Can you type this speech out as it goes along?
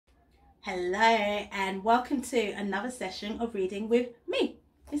Hello and welcome to another session of reading with me.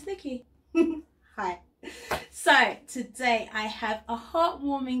 It's Nikki. Hi. So today I have a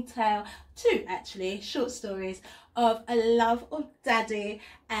heartwarming tale, two actually, short stories of a love of daddy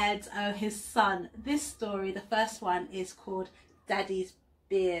and his son. This story, the first one, is called Daddy's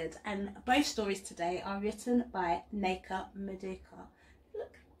Beard, and both stories today are written by Nneka Maduka.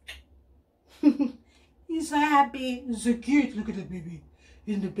 Look. He's so happy, so cute. Look at the baby.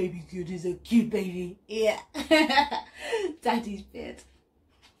 Isn't the baby cute? He's a cute baby. Yeah. Daddy's beard.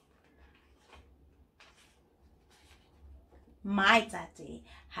 My daddy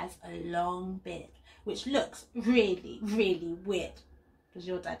has a long beard, which looks really, really weird. Does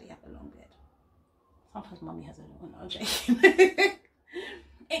your daddy have a long beard? Sometimes mommy has a long one. I'm joking.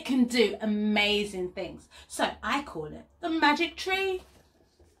 It can do amazing things. So I call it the magic tree.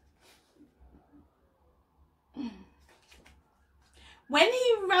 When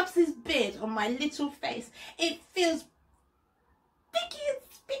he rubs his beard on my little face, it feels picky and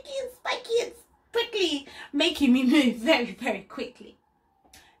spiky and spiky and prickly, making me move very, very quickly.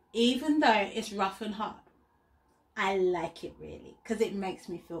 Even though it's rough and hard, I like it really, because it makes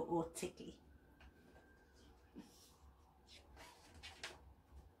me feel all tickly.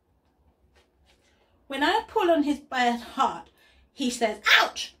 When I pull on his beard hard, he says,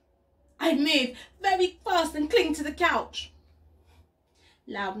 "Ouch!" I move very fast and cling to the couch.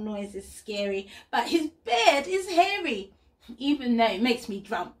 Loud noise is scary, but his beard is hairy. Even though it makes me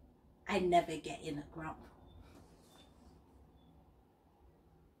jump, I never get in a grump.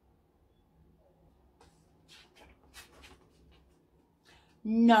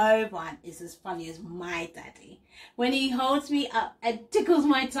 No one is as funny as my daddy. When he holds me up and tickles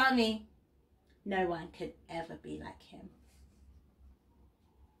my tummy, no one could ever be like him.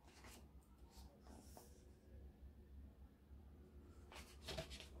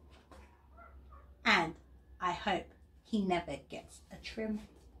 And I hope he never gets a trim.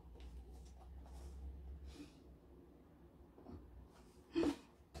 And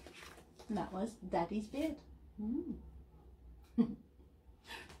that was Daddy's beard.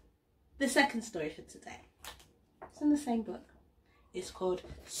 The second story for today, it's in the same book. It's called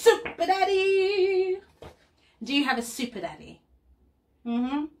Super Daddy. Do you have a super daddy?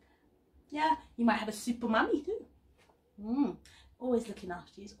 Yeah, you might have a super mummy too. Always looking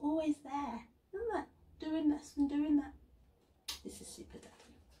after you. He's always there. Isn't that? Doing this and doing that. This is super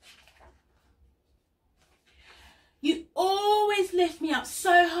daddy. You always lift me up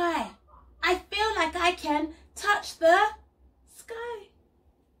so high. I feel like I can touch the sky.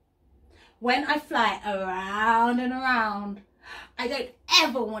 When I fly around and around, I don't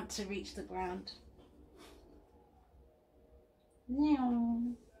ever want to reach the ground.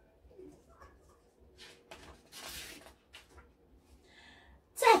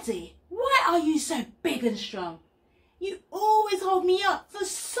 Daddy, why are you so big and strong? You always hold me up for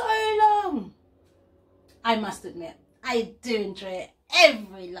so long. I must admit, I do enjoy it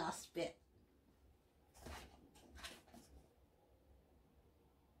every last bit.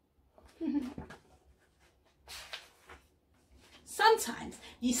 Sometimes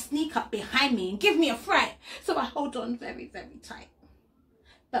you sneak up behind me and give me a fright, so I hold on very, very tight.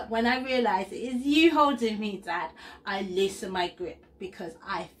 But when I realise it is you holding me, Dad, I loosen my grip because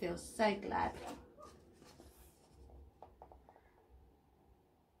I feel so glad.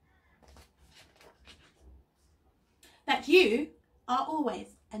 That you are always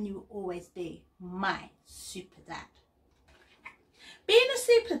and you will always be my super dad. Being a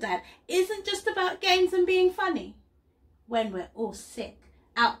super dad isn't just about games and being funny. When we're all sick,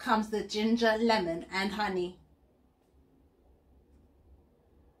 out comes the ginger, lemon and honey.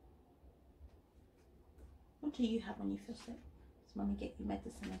 What do you have when you feel sick? Does mommy get you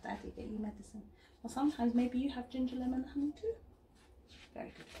medicine or daddy get you medicine? Or sometimes maybe you have ginger, lemon and honey too.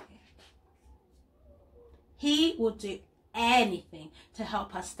 Very good for you. He will do anything to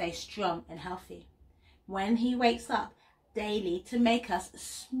help us stay strong and healthy. When he wakes up daily to make us a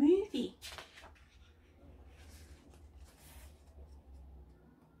smoothie.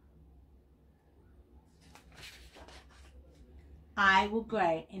 I will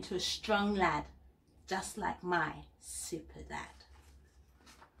grow into a strong lad, just like my super dad.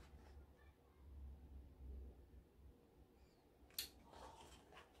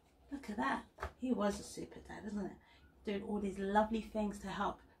 Look at that. He was a super dad, isn't it? Doing all these lovely things to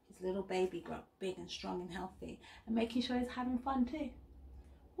help his little baby grow up big and strong and healthy, and making sure he's having fun too.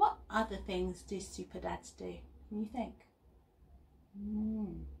 What other things do super dads do? Can you think?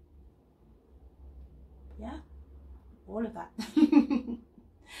 Yeah? All of that.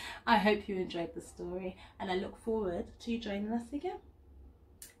 I hope you enjoyed the story and I look forward to you joining us again.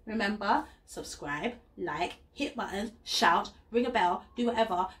 Remember, subscribe, like, hit buttons, shout, ring a bell, do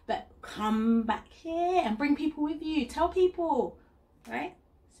whatever, but come back here and bring people with you. Tell people. All right?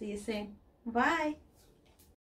 See you soon. Bye.